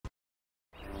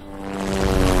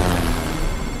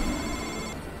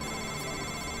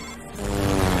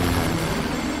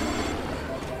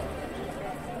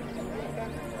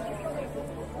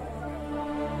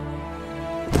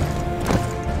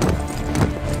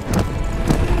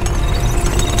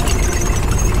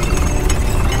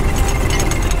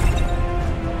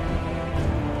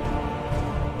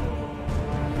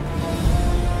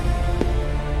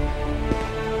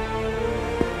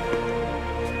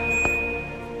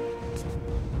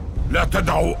لا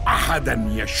تدعوا أحدا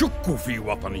يشك في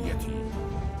وطنيتي.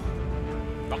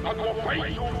 لقد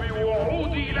وفيت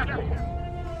بوعودي لكم.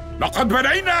 لقد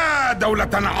بنينا دولة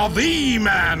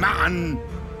عظيمة معا،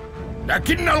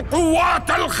 لكن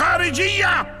القوات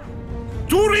الخارجية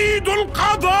تريد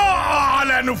القضاء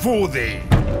على نفوذه.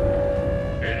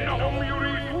 إنهم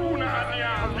يريدون أن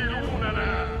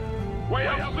يعزلوننا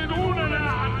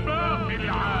ويفصلوننا عن باقي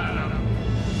العالم.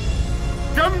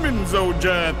 كم من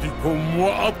زوجاتكم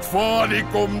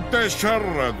وأطفالكم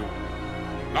تشردوا.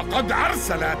 لقد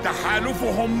أرسل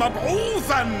تحالفهم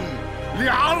مبعوثاً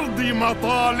لعرض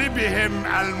مطالبهم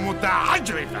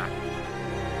المتعجرفة.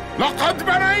 لقد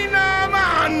بنينا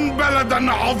معاً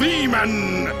بلداً عظيماً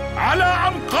على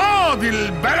أنقاض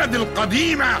البلد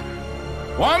القديمة،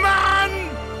 ومعاً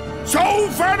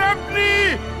سوف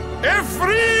نبني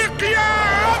إفريقيا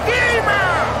عظيمة.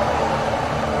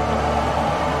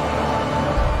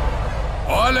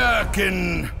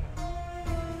 ولكن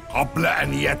قبل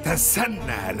أن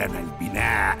يتسنى لنا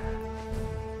البناء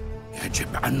يجب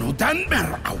أن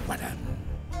ندمر أولاً.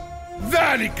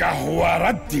 ذلك هو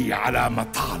ردي على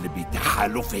مطالب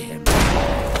تحالفهم.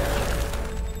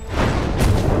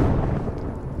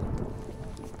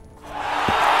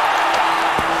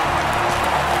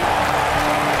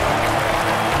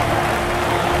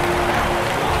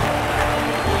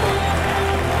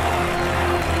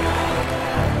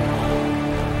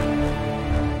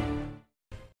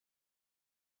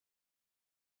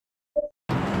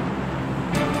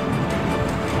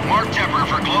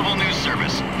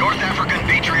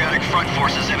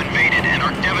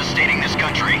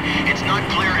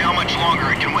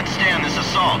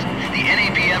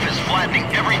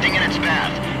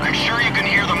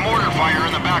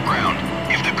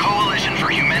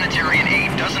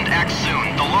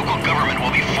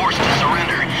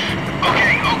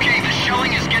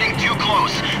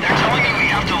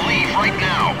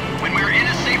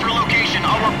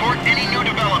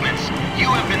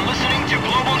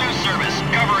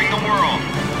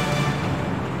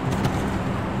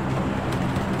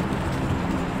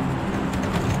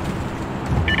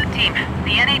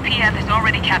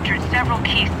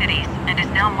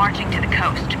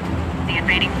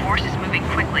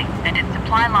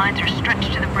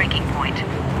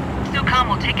 SOCOM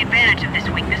will take advantage of this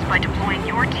weakness by deploying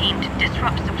your team to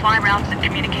disrupt supply routes and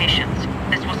communications.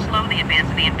 This will slow the advance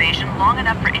of the invasion long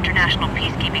enough for international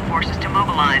peacekeeping forces to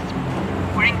mobilize.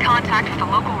 We're in contact with a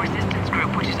local resistance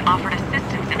group which has offered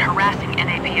assistance in harassing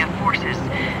NAPF forces.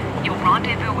 You'll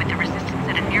rendezvous with the resistance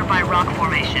at a nearby rock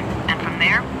formation, and from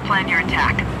there, plan your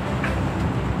attack.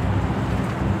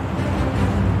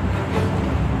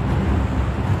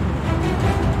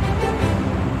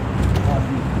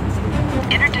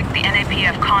 Interdict the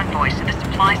NAPF convoy so the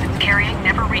supplies it's carrying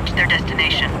never reach their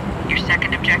destination. Your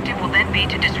second objective will then be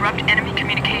to disrupt enemy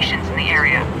communications in the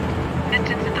area.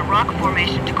 Distance at the rock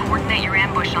formation to coordinate your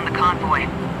ambush on the convoy.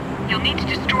 You'll need to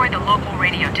destroy the local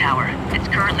radio tower. It's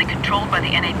currently controlled by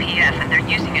the NAPF and they're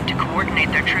using it to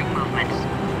coordinate their troop movements.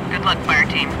 Good luck, fire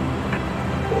team.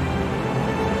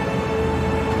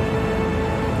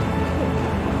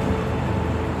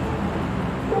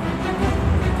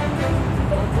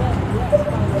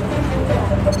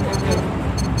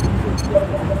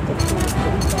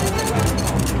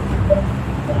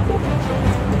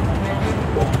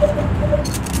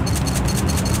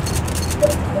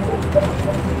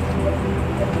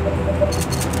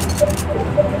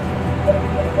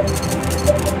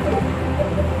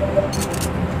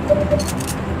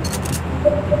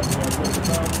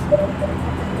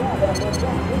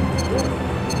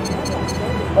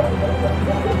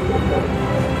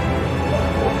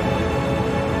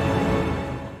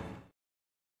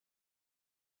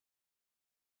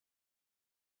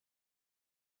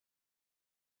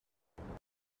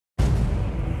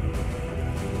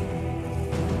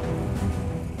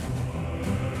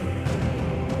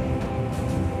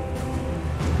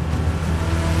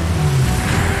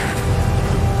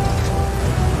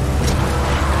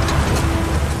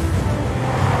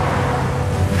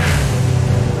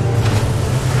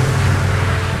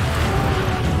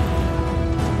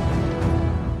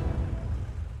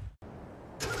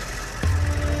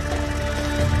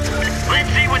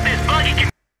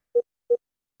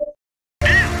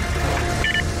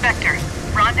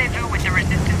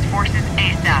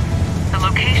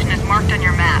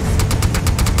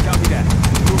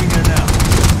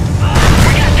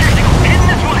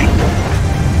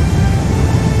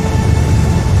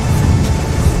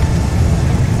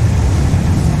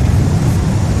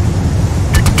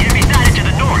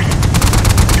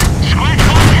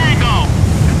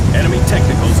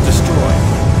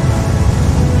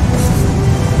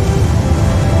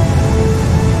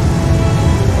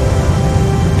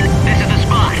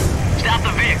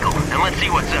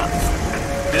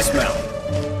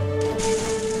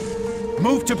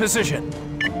 to position.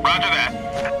 Roger that.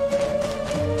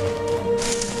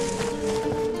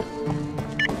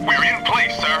 We're in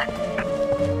place, sir.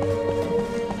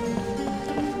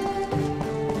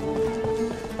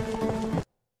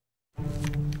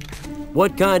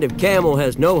 What kind of camel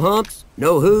has no humps,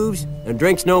 no hooves, and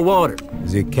drinks no water?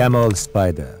 The camel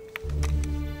spider.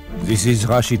 This is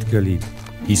Rashid Khalid.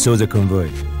 He saw the convoy.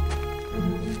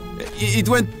 It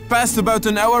went past about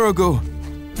an hour ago.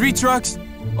 3 trucks,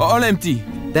 all empty.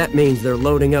 That means they're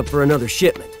loading up for another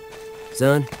shipment.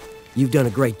 Son, you've done a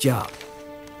great job.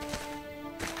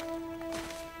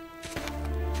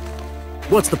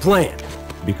 What's the plan?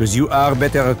 Because you are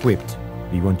better equipped,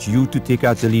 we want you to take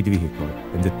out the lead vehicle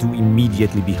and the 2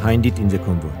 immediately behind it in the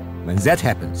convoy. When that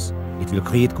happens, it will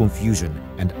create confusion,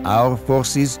 and our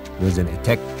forces will then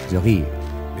attack the rear.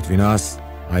 Between us,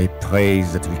 I pray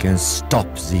that we can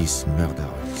stop these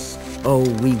murderers. Oh,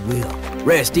 we will.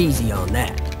 Rest easy on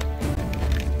that.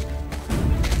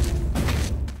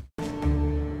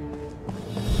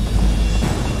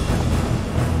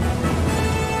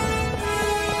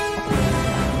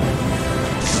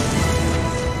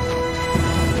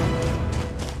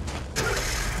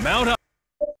 Mount up.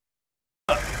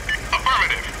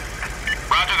 Affirmative.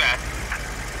 Roger that.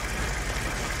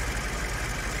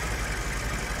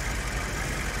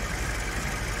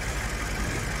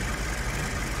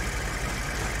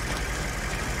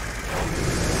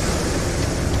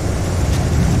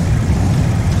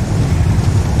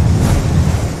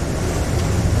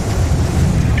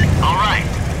 All right.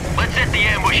 Let's set the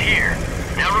ambush here.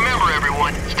 Now remember,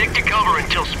 everyone, stick to cover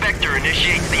until Spectre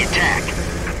initiates the attack.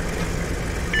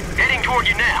 Heading toward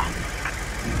you now.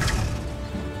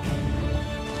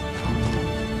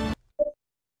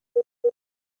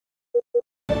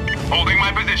 Holding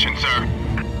my position, sir.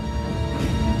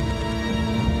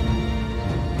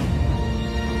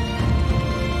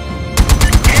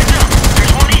 Hands up!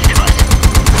 There's one east of us.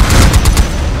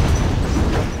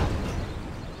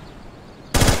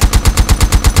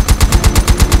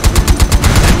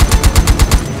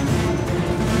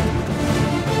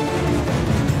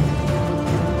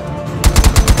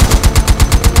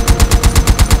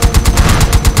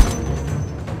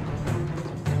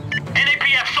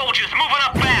 NAPF soldiers moving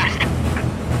up fast.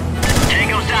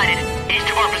 Tango sighted, east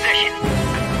of our position.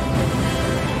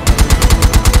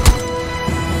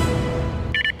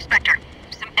 Spectre,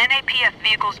 some NAPF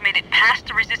vehicles made it past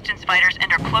the resistance fighters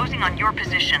and are closing on your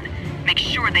position. Make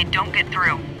sure they don't get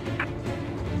through.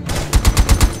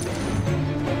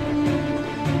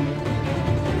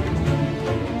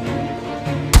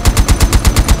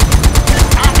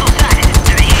 Hostile sighted,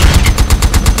 to the east.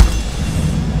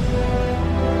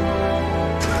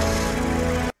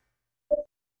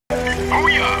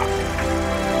 Booyah!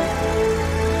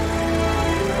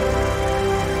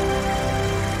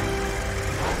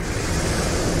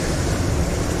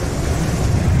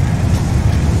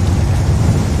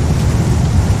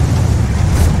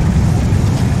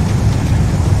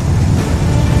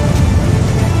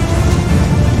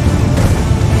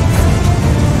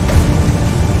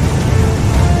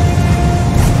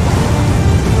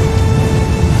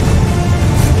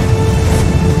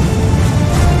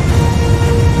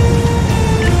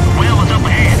 Well is up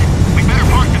ahead. We better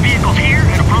park the vehicles here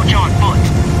and approach on foot.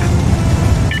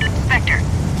 Spectre,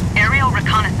 aerial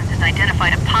reconnaissance has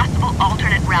identified a possible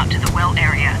alternate route to the well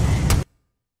area.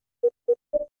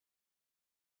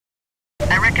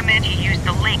 I recommend you use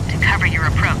the link to cover your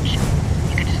approach.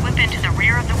 You can slip into the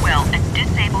rear of the well and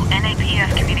disable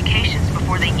NAPF communications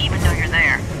before they even know you're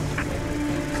there.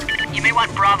 You may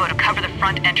want Bravo to cover the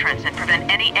front entrance and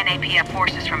prevent any NAPF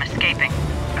forces from escaping.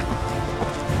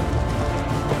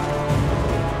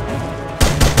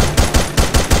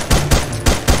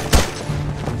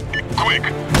 Quick!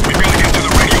 We gotta get to the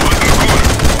radio button in the corner.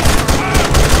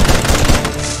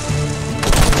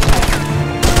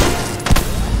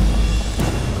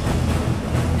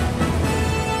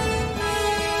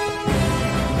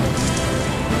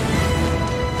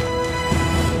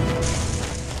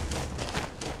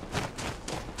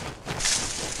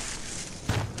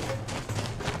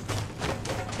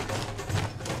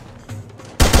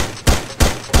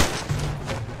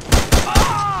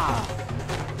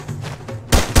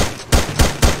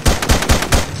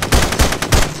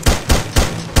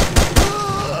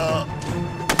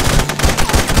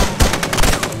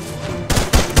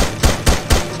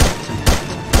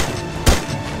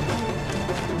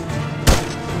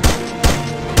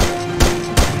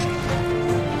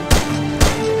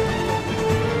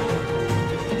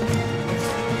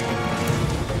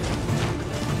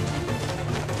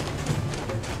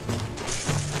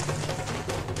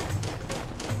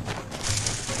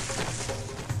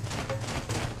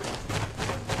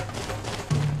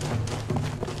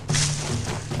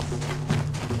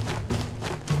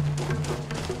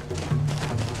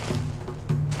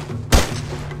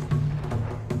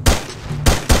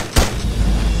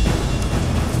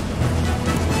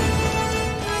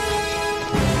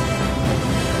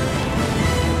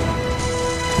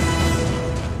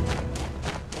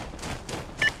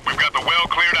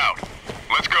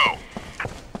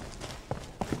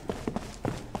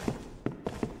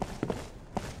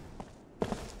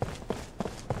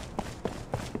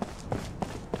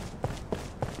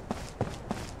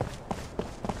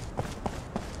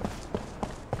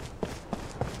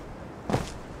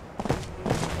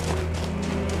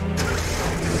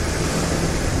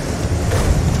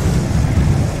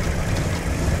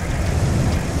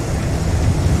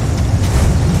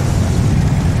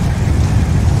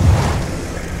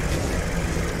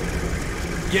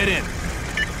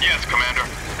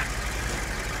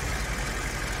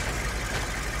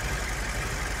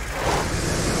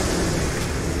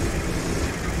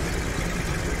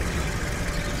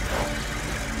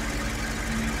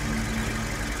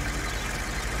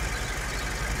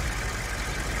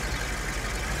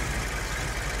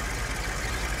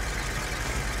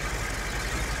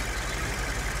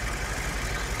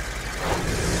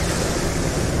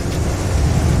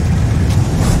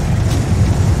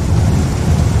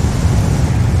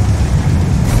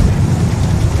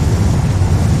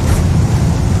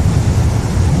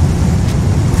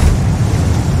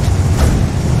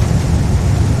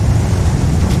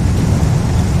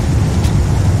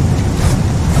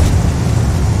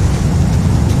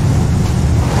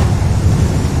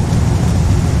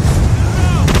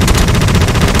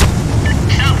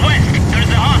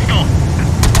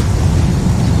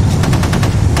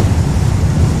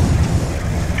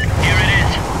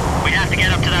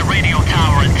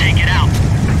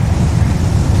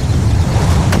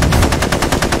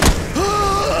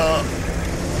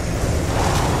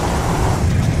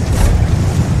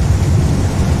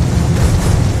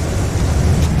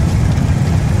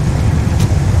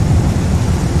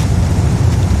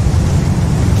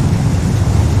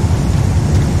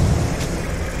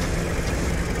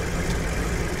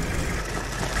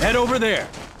 Head over there.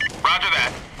 Roger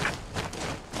that.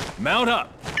 Mount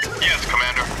up. Yes,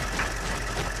 Commander.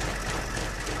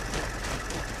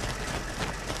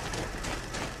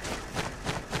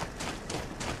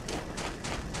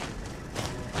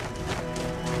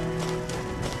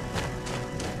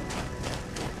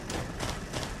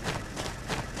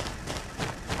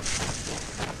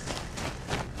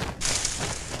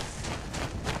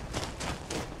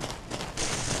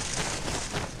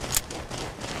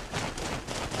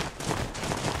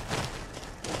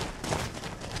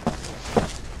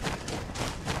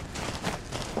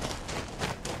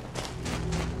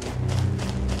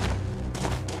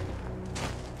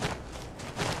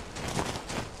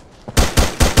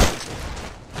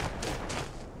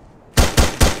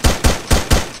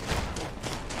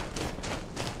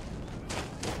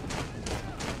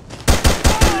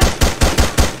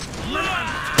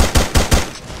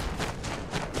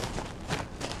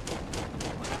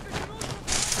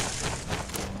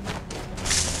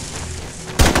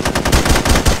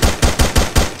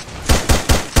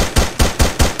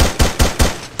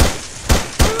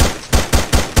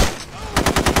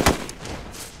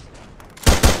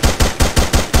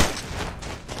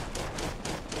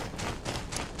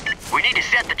 We need to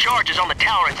set the charges on the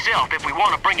tower itself if we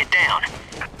want to bring it down.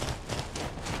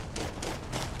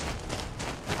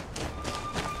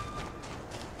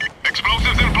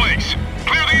 Explosives in place.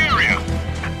 Clear the area.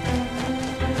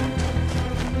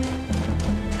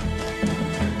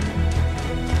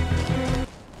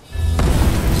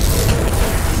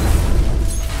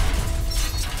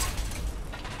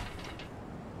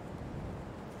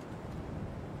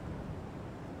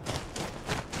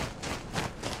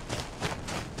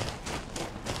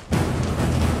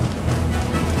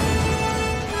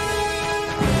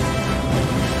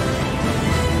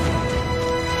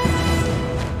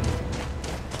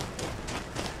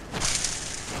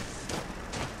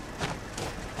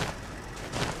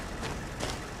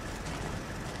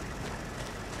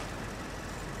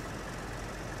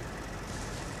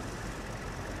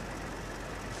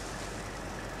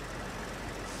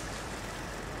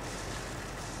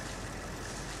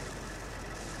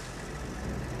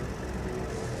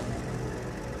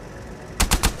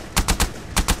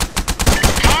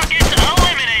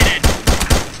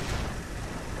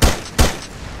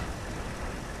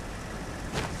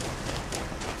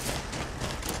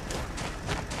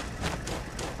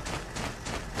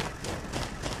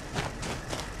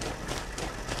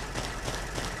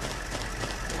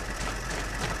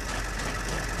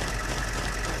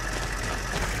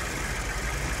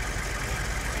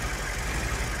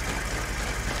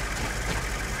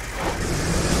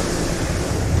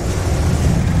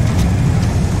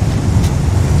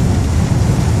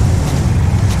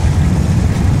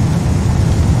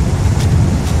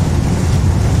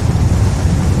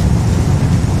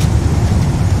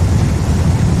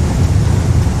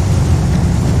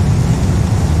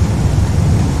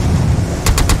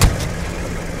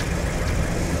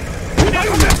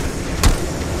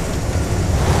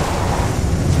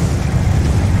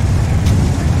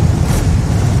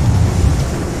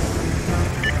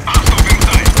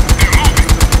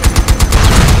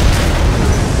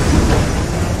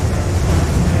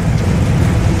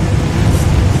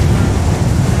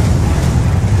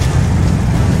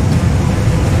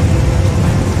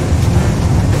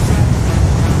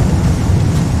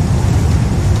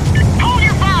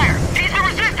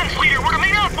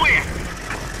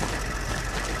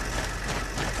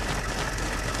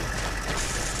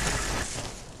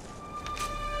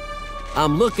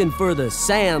 I'm looking for the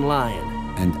Sand Lion.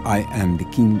 And I am the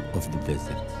king of the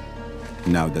desert.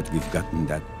 Now that we've gotten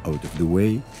that out of the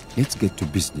way, let's get to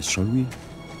business, shall we?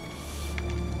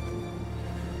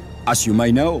 As you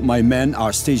may know, my men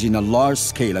are staging a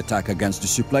large-scale attack against the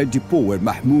supply depot where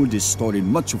Mahmoud is storing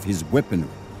much of his weaponry.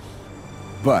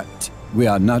 But we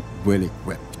are not well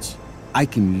equipped. I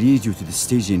can lead you to the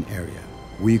staging area.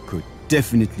 We could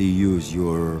definitely use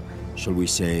your, shall we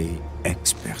say,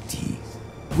 expertise.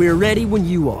 We're ready when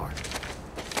you are.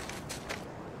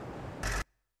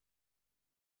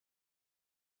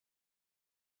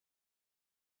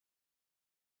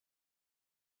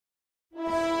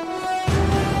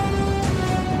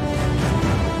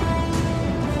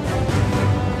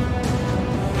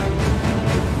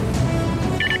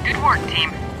 Good work,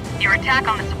 team. Your attack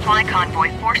on the supply convoy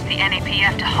forced the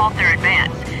NAPF to halt their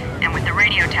advance, and with the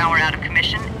radio tower out of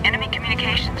commission, enemy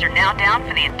communications are now down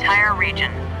for the entire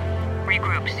region.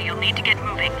 Regroup, so you'll need to get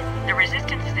moving. The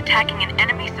Resistance is attacking an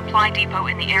enemy supply depot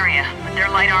in the area, but their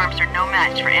light arms are no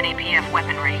match for NAPF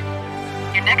weaponry.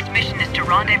 Your next mission is to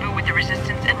rendezvous with the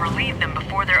Resistance and relieve them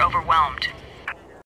before they're overwhelmed.